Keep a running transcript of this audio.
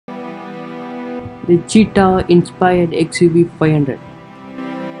The Cheetah inspired XUV 500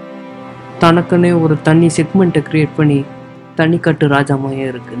 தனக்குன்னே ஒரு தனி செக்மெண்ட்டை create பண்ணி தனிக்கட்டு ராஜாமாயே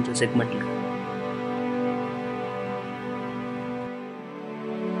இருக்கு இந்த செக்மெண்ட்ல.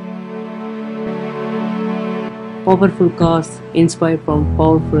 Powerful cars inspired from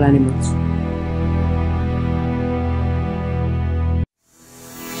powerful animals.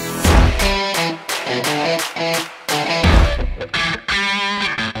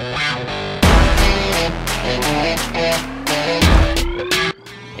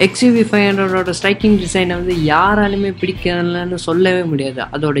 XUV 500 striking டிசைனை வந்து யாராலுமே பிடிக்கலன்னு சொல்லவே முடியாது.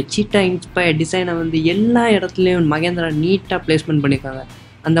 அதோட சீட்டா இன்ஸ்பயர்ட் டிசைனை வந்து எல்லா இடத்துலையும் மகேந்திரா நீட்டாக பிளேஸ்மெண்ட் பண்ணியிருக்காங்க.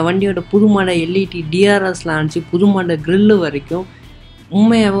 அந்த வண்டியோட புது மாடல் எல்இடி டிஆர்எஸ்லாம் ஆனிச்சு புது மாடல் கிரில்லு வரைக்கும்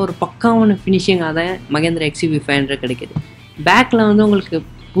உண்மையாகவே ஒரு பக்காவான ஃபினிஷிங்காக தான் மகேந்திரா XUV 500 கிடைக்கிது. பேக்கில் வந்து உங்களுக்கு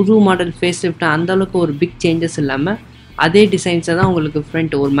புது மாடல் ஃபேஸ் லிஃப்ட் அந்தளவுக்கு ஒரு பிக் சேஞ்சஸ் இல்லாமல் அதே டிசைன்ஸை தான் உங்களுக்கு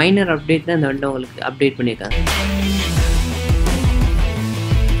ஃப்ரண்ட் ஒரு மைனர் அப்டேட் தான் இந்த வண்டி உங்களுக்கு அப்டேட் பண்ணியிருக்காங்க.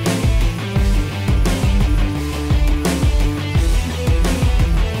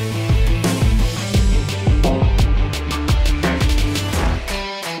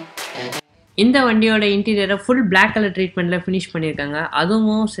 இந்த வண்டியோட இன்டீரியரை ஃபுல் பிளாக் கலர் ட்ரீட்மெண்ட்டில் ஃபினிஷ் பண்ணியிருக்காங்க.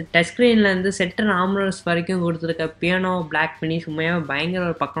 அதுவும் டச் ஸ்க்ரீன்லேருந்து சென்டர் ஆம்ரஸ் வரைக்கும் கொடுத்துருக்க பியானோ பிளாக் ஃபினிஷ் உண்மையாக பயங்கர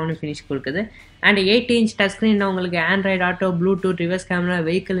ஒரு பக்கமான ஃபினிஷ் கொடுக்குது. அண்ட் 8 இன்ச் டச் ஸ்க்ரீனில் உங்களுக்கு Android auto, Bluetooth, reverse camera,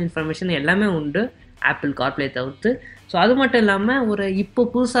 vehicle information எல்லாமே உண்டு ஆப்பிள் கார்ப்ளே தவிர்த்து. ஸோ அது மட்டும் இல்லாமல் ஒரு இப்போ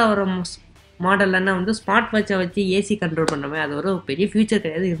புதுசாக வர மாடல்லன்னா வந்து ஸ்மார்ட் வாட்சை வச்சு ஏசி கண்ட்ரோல் பண்ணுற மாதிரி அது ஒரு பெரிய ஃபியூச்சர்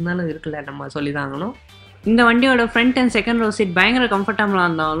கிடையாது, இருந்தாலும் இருக்குல்ல நம்ம சொல்லி தாங்கணும். இந்த வண்டியோட front and second row seat பயங்கர கம்ஃபர்டபுளாக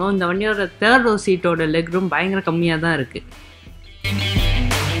இருந்தாலும் இந்த வண்டியோட தேர்ட் ரோ சீட்டோட லெக் ரூம் பயங்கர கம்மியாக தான் இருக்குது.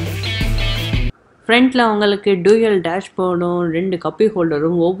 ஃப்ரண்ட்டில் உங்களுக்கு டூயல் டேஷ்போர்டும் 2 கப்பி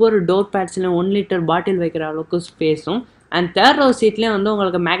ஹோல்டரும் ஒவ்வொரு டோர் பேட்ஸ்லையும் 1 லிட்டர் பாட்டில் வைக்கிற அளவுக்கு ஸ்பேஸும் அண்ட் தேர்ட் ரோ சீட்லேயும் வந்து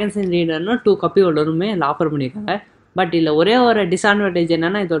உங்களுக்கு மேகசின் ரீடர்னு 2 கப்பி ஹோல்டருமே இதில் ஆஃபர் பண்ணியிருக்காங்க. பட் இதில் ஒரே ஒரு டிஸ்அட்வான்டேஜ்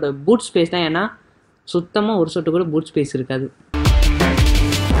என்னென்னா இதோட பூட் ஸ்பேஸ் தான். ஏன்னா சுத்தமாக ஒரு சொட்டு கூட பூட் ஸ்பேஸ் இருக்காது.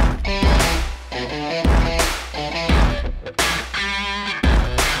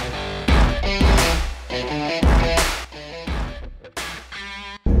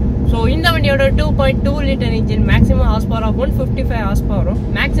 இந்த வண்டியோட 2.2 litre engine maximum horse power of 155 hours பவரும்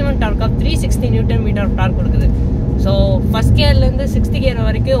maximum dark of 360 Newton metre dark கொடுக்குது. ஸோ ஃபஸ்ட் கியர்லேருந்து 6th கியர்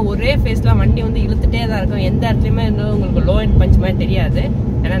வரைக்கும் ஒரே ஃபேஸில் வண்டி வந்து இழுத்துட்டே தான் இருக்கும். எந்த இடத்துலையுமே வந்து உங்களுக்கு லோ எண்ட் பஞ்ச் மாதிரி தெரியாது.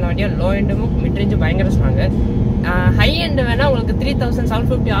 ஏன்னா இந்த வண்டியோட லோ எண்டும் மிட் ரேஞ்சும் பயங்கர ஸ்ட்ராங்கு. ஹை எண்டு வேணால் உங்களுக்கு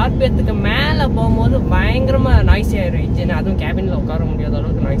 3750 RPMக்கு மேலே போகும்போது பயங்கரமாக நாய்ஸி ஆயிரும் இன்ஜின். அதுவும் கேபினில் உட்கார முடியாத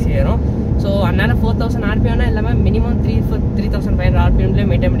அளவுக்கு நாய்ஸி ஆயிரும். ஸோ அதனால் 4000 RPMனா எல்லாமே மினிமம் 3500 RPMலேயே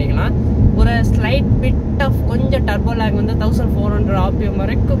மெயின்டைன் பண்ணிக்கலாம். ஒரு ஸ்லைட் பிட் ஆஃப் கொஞ்சம் டர்போ லேக் வந்து 1400 RPM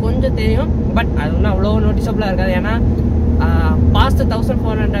வரைக்கும் கொஞ்சம் தெரியும். பட் அது ஒன்றும் அவ்வளோ நோட்டிசபிளாக இருக்காது. ஏன்னா பாஸ்ட்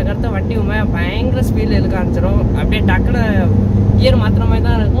 1400 அடுத்த வண்டி உண்மையாக பயங்கர ஸ்பீடில் இழுக்க ஆரம்பிச்சிடும். அப்படியே டக்குன்னு கியர் மாத்திர மாதிரி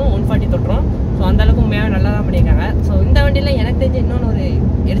தான் இருக்கும், 140 தொட்டுரும். ஸோ அந்தளவுக்கு உண்மையாக நல்லா தான் பண்ணியிருக்காங்க. ஸோ இந்த வண்டியில் எனக்கு தெரிஞ்ச இன்னொன்று ஒரு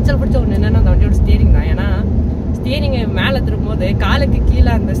எரிச்சல் பிடிச்ச ஒன்று என்னென்னா அந்த வண்டியோட ஸ்டீரிங் தான். ஏன்னா ஸ்டீரிங்கை மேலே திரும்பும்போது காலுக்கு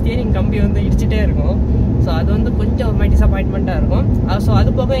கீழே அந்த ஸ்டீரிங் கம்பி வந்து இடிச்சிட்டே இருக்கும். ஸோ அது வந்து கொஞ்சம் ஒரு மாதிரி டிசப்பாயின்மெண்ட்டாக இருக்கும். ஸோ அது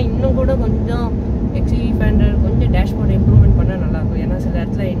போக இன்னும் கூட கொஞ்சம் XUV 500 கொஞ்சம் டேஷ்போர்ட் இம்ப்ரூவ்மெண்ட் பண்ணால் நல்லாயிருக்கும். ஏன்னா சில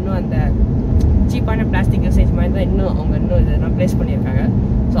இடத்துல இன்னும் அந்த சீப்பான பிளாஸ்டிக் யூசேஜ் மாதிரி தான் அவங்க இன்னும் இதெல்லாம் ப்ளேஸ் பண்ணியிருக்காங்க.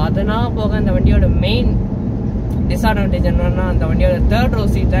 ஸோ அதனால் போக அந்த வண்டியோட மெயின் டிஸ்அட்வான்டேஜ் என்னன்னா அந்த வண்டியோட தேர்ட் ரோ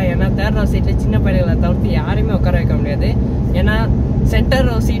சீட் தான். ஏன்னா தேர்ட் ரோ சீட்டில் சின்ன பையன்களை தவிர்த்து யாரையுமே உட்கார வைக்க முடியாது. ஏன்னா சென்டர்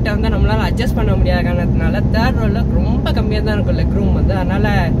ரோ சீட்டை வந்து நம்மளால் அட்ஜஸ்ட் பண்ண முடியாத காரணத்தினால தேர்ட் ரோவில் ரொம்ப கம்மியாக தான் இருக்கும் லெக் ரூம் வந்து.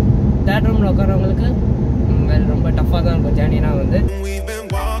 அதனால் தேர்ட் ரூமில் உட்காரவங்களுக்கு ரொம்ப டஃப்பாக தான் இருக்கும் ஜேர்னினா வந்து.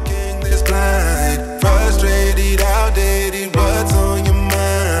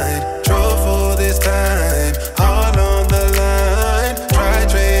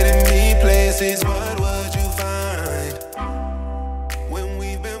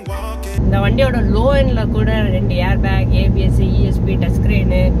 இந்த வண்டியோட லோ எண்டில் கூட 2 air bag, ABS, ESP, touch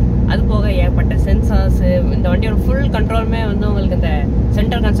screen, அது போக ஏற்பட்ட சென்சார்ஸு, இந்த வண்டியோட ஃபுல் கண்ட்ரோலுமே வந்து உங்களுக்கு இந்த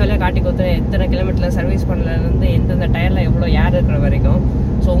சென்டர் கன்சோலே காட்டி கொடுத்து எத்தனை கிலோமீட்டரில் சர்வீஸ் பண்ணலேருந்து எந்தெந்த டயரில் எவ்வளோ ஏர் இருக்கிற வரைக்கும்.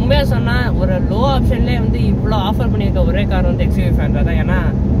 ஸோ உண்மையாக சொன்னால் ஒரு லோ ஆப்ஷன்லேயே வந்து இவ்வளோ ஆஃபர் பண்ணியிருக்க ஒரே கார் வந்து XUV 500 தான். ஏன்னா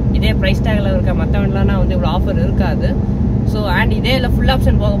இதே ப்ரைஸ் டேக்கில் இருக்க மற்ற வண்டிலனா வந்து இவ்வளோ ஆஃபர் இருக்காது. ஸோ அண்ட் இதே இல்லை ஃபுல்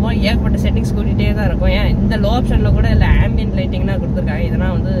ஆப்ஷன் போகும்போது ஏகப்பட்ட செட்டிங்ஸ் கூட்டிகிட்டே தான் இருக்கும். ஏன் இந்த லோ ஆப்ஷனில் கூட இல்லை ஆம்பியன்ட் லைட்டிங்னா கொடுத்துருக்காங்க.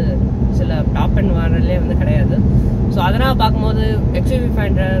 இதெல்லாம் வந்து சில டாப் அண்ட் வாரல்லே வந்து கிடையாது. ஸோ அதனால் பார்க்கும்போது XUV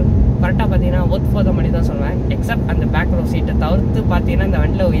 500 கரெக்டாக பார்த்தீங்கன்னா ஒர்த் ஃபார் த மணி தான் சொல்லுவேன். எக்ஸப்ட் அந்த பேக் ரோ சீட்டை தவிர்த்து பார்த்தீங்கன்னா இந்த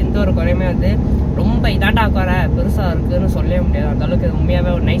வண்டியில் எந்த ஒரு குறையுமே வந்து ரொம்ப இதாட்டா குறை பெருசாக இருக்குதுன்னு சொல்லவே முடியாது. அந்தளவுக்கு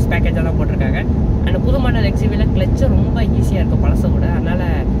உண்மையாகவே ஒரு நைஸ் பேக்கேஜாக தான் போட்டிருக்காங்க. அண்ட் புது மாடல் XUVல கிளச்சு ரொம்ப ஈஸியாக இருக்கும் பழசை விட. அதனால்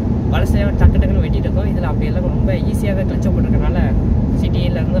பழசையாக டக்குன்னு வெட்டிட்டு இருக்கோம். இதில் அப்படியெல்லாம் ரொம்ப ஈஸியாகவே கிளச்சப் போட்டிருக்கனால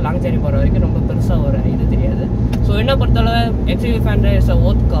சிட்டியிலேருந்து லாங் ஜர்னி போகிற வரைக்கும் ரொம்ப பெருசாக ஒரு இது தெரியாது. ஸோ என்ன பொறுத்தளவு XUV 500 is a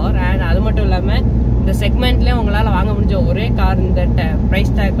oath car. And அது மட்டும் இல்லாமல் இந்த செக்மெண்ட்லேயே உங்களால் வாங்க முடிஞ்ச ஒரே கார் இந்த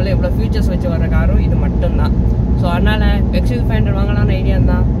ப்ரைஸ் டேக்குள்ளே எவ்வளோ ஃபியூச்சர்ஸ் வச்சு வர காரும் இது மட்டும்தான். ஸோ அதனால் XUV 500 வாங்கலாம்னு ஐடியா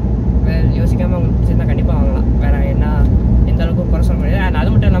தான். யோசிக்காமல் உங்களுக்கு பிடிச்சிருந்தா கண்டிப்பாக வாங்கலாம். வேறு என்ன எந்த அளவுக்கு குறை சொல்ல முடியாது. அண்ட் அது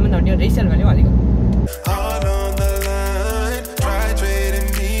மட்டும் இல்லாமல் இந்த வண்டியோட ரீசேல் வேல்யூ அதிகம்.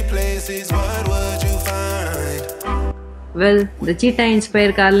 வெல், இந்த சீட்டா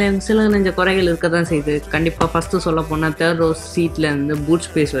இன்ஸ்பயர் கார்லேயும் சில நெஞ்ச குறைகள் இருக்க தான் செய்யுது. கண்டிப்பாக ஃபஸ்ட்டு சொல்ல போனால் 3rd row சீட்லேருந்து பூட்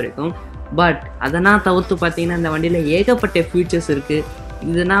ஸ்பேஸ் வரைக்கும். பட் அதனால் தவிர்த்து பார்த்தீங்கன்னா இந்த வண்டியில் ஏகப்பட்ட ஃபியூச்சர்ஸ் இருக்குது.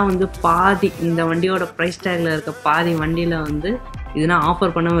 இதுனால் வந்து பாதி இந்த வண்டியோட ப்ரைஸ் டேக்கில் இருக்க பாதி வண்டியில் வந்து இதனால்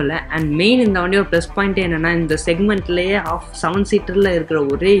ஆஃபர் பண்ணவும் இல்லை. அண்ட் மெயின் இந்த வண்டியோட ப்ளஸ் பாயிண்ட்டே என்னென்னா இந்த செக்மெண்ட்லேயே 7 சீட்டரில் இருக்கிற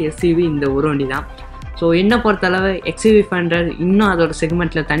ஒரே SUV இந்த ஒரு வண்டி தான். ஸோ என்னை பொறுத்தளவு XUV 500 இன்னும் அதோட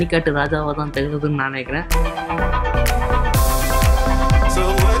செக்மெண்ட்டில் தனிக்காட்டு ராஜாவாக தான் தெரியுதுன்னு நான் நினைக்கிறேன்.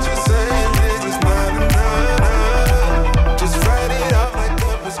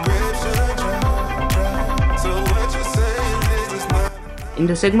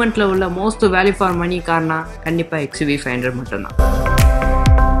 இந்த செக்மெண்ட்டில் உள்ள most value for money Karnaugh கண்டிப்பாக XUV 500 மட்டும்தான்.